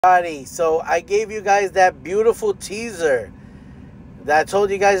So I gave you guys that beautiful teaser that I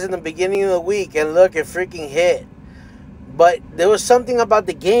told you guys in the beginning of the week, and look, it freaking hit. But there was something about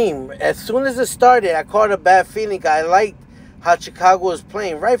the game. As soon as it started, I caught a bad feeling. I liked how Chicago was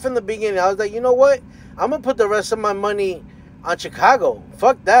playing right from the beginning. I was like, you know what? I'm gonna put the rest of my money on Chicago.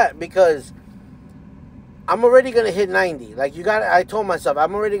 Fuck that, because I'm already gonna hit 90. Like I told myself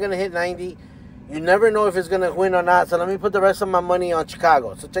I'm already gonna hit 90. You never know if it's going to win or not. So let me put the rest of my money on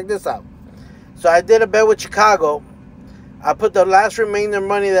Chicago. So check this out. So I did a bet with Chicago. I put the last remainder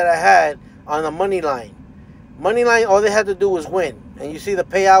money that I had on the money line. Money line, all they had to do was win. And you see the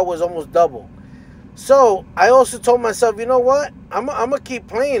payout was almost double. So I also told myself, you know what? I'm going to keep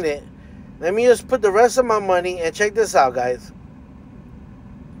playing it. Let me just put the rest of my money. And check this out, guys.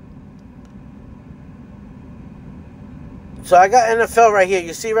 So I got NFL right here.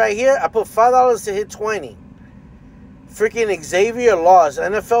 You see right here? I put $5 to hit 20. Freaking Xavier lost.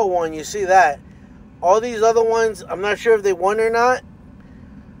 NFL won. You see that? All these other ones, I'm not sure if they won or not.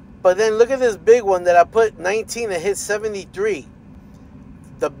 But then look at this big one that I put 19 to hit 73.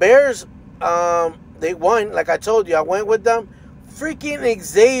 The Bears, they won. Like I told you, I went with them. Freaking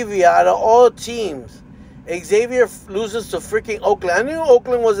Xavier out of all teams. Xavier loses to freaking Oakland. I knew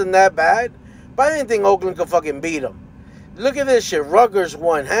Oakland wasn't that bad, but I didn't think Oakland could fucking beat them. Look at this shit. Rutgers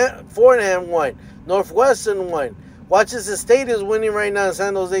won. Fordham won. Northwestern won. Washington State is winning right now.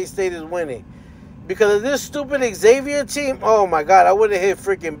 San Jose State is winning. Because of this stupid Xavier team, oh my God, I would have hit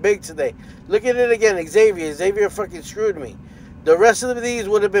freaking big today. Look at it again. Xavier fucking screwed me. The rest of these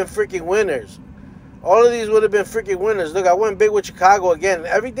would have been freaking winners. All of these would have been freaking winners. Look, I went big with Chicago again.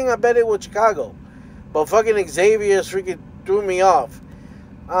 Everything I betted with Chicago. But fucking Xavier freaking threw me off.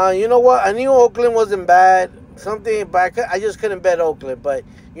 You know what? I knew Oakland wasn't bad. But I just couldn't bet Oakland. But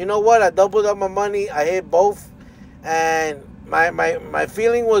you know what? I doubled up my money. I hit both, and my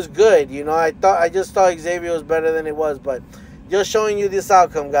feeling was good. You know, I just thought Xavier was better than it was. But just showing you this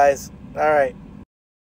outcome, guys. All right.